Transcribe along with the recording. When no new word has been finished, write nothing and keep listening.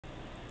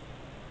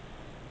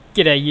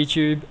G'day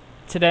YouTube.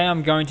 Today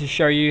I'm going to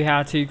show you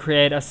how to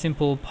create a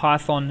simple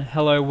Python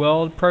Hello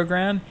World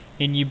program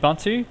in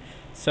Ubuntu.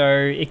 So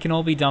it can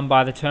all be done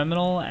by the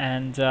terminal,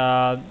 and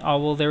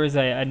there is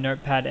a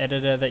notepad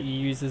editor that you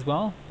use as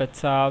well. But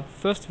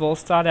first of all,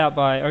 start out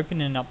by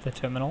opening up the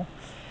terminal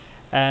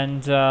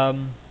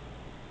and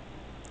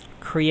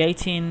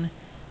creating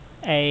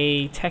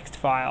a text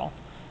file.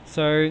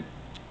 So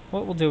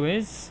what we'll do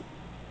is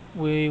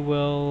we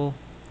will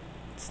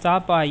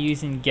start by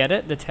using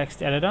Gedit, the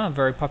text editor, a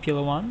very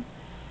popular one,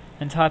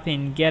 and type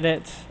in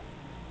Gedit,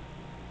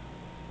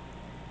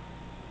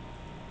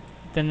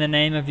 then the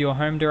name of your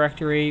home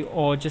directory,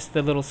 or just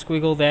the little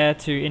squiggle there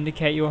to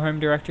indicate your home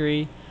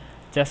directory,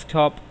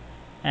 desktop,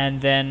 and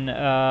then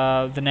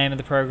the name of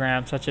the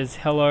program, such as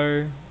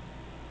hello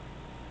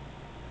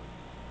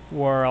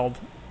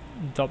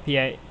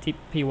world.py.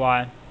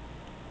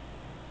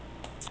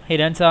 Hit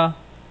enter,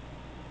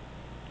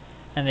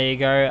 and there you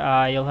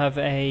go. You'll have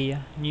a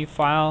new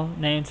file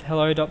named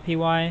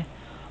hello.py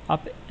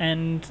up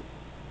and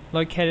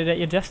located at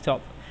your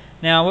desktop.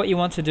 Now what you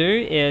want to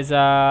do is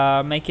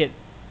make it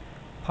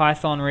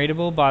Python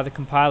readable by the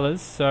compilers,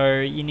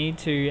 so you need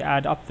to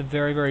add up the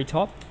very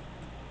top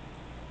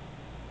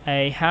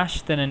a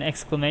hash, then an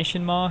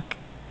exclamation mark,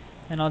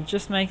 and I'll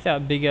just make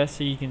that bigger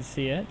so you can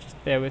see it.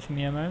 Just bear with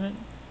me a moment.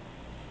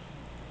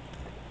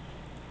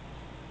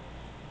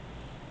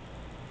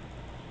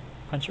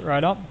 Punch it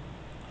right up.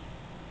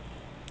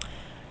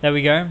 There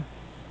we go.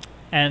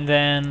 And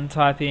then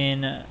type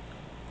in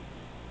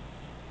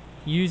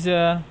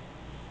user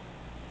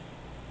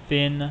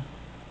bin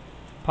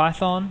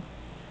Python,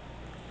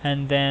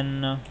 and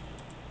then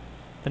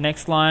the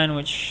next line,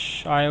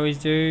 which I always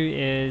do,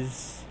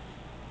 is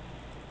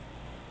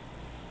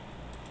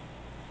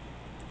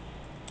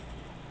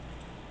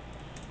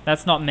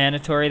that's not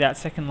mandatory, that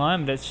second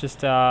line, but it's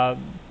just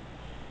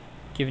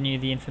giving you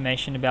the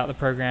information about the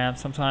program.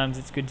 Sometimes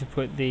it's good to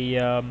put the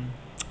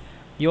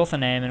author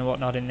name and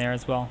whatnot in there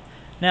as well.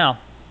 Now,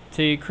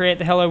 to create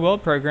the Hello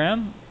World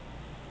program,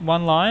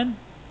 one line,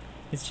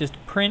 it's just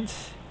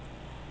print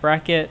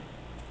bracket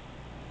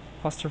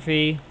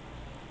apostrophe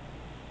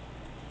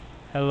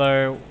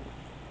hello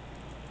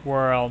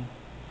world.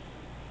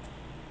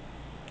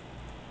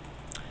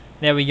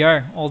 There we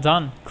go, all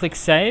done. Click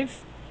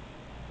save,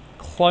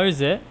 close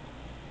it.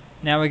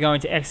 Now we're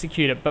going to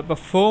execute it, but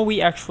before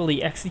we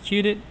actually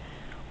execute it,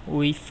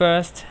 we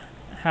first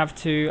have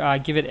to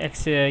give it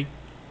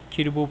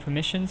executable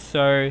permissions.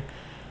 So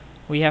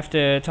we have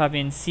to type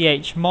in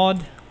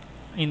chmod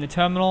in the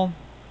terminal,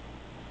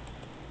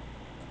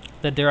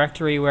 the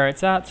directory where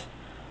it's at.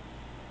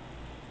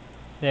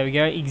 There we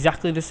go,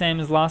 exactly the same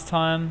as last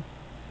time,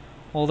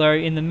 although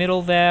in the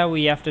middle there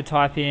we have to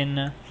type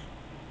in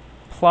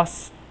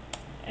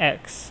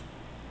 +x.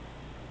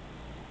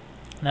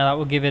 Now that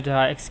will give it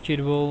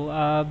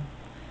executable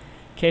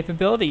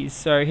capabilities.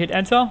 So hit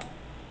enter,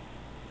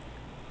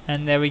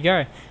 and there we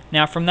go.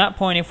 Now from that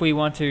point, if we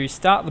want to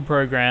start the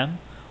program,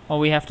 all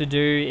we have to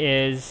do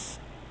is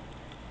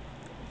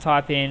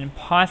type in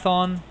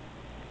Python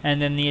and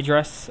then the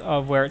address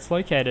of where it's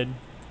located.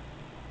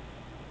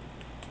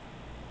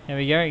 There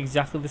we go,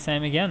 exactly the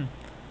same again.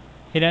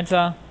 Hit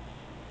enter,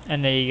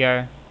 and there you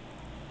go.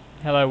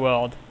 Hello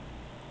World.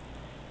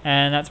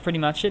 And that's pretty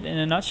much it in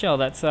a nutshell.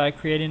 That's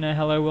creating a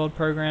Hello World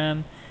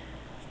program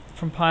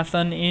from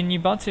Python in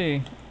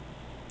Ubuntu.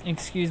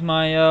 Excuse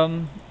my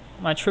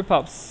my trip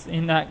ups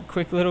in that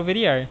quick little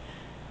video.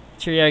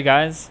 Cheerio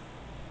guys.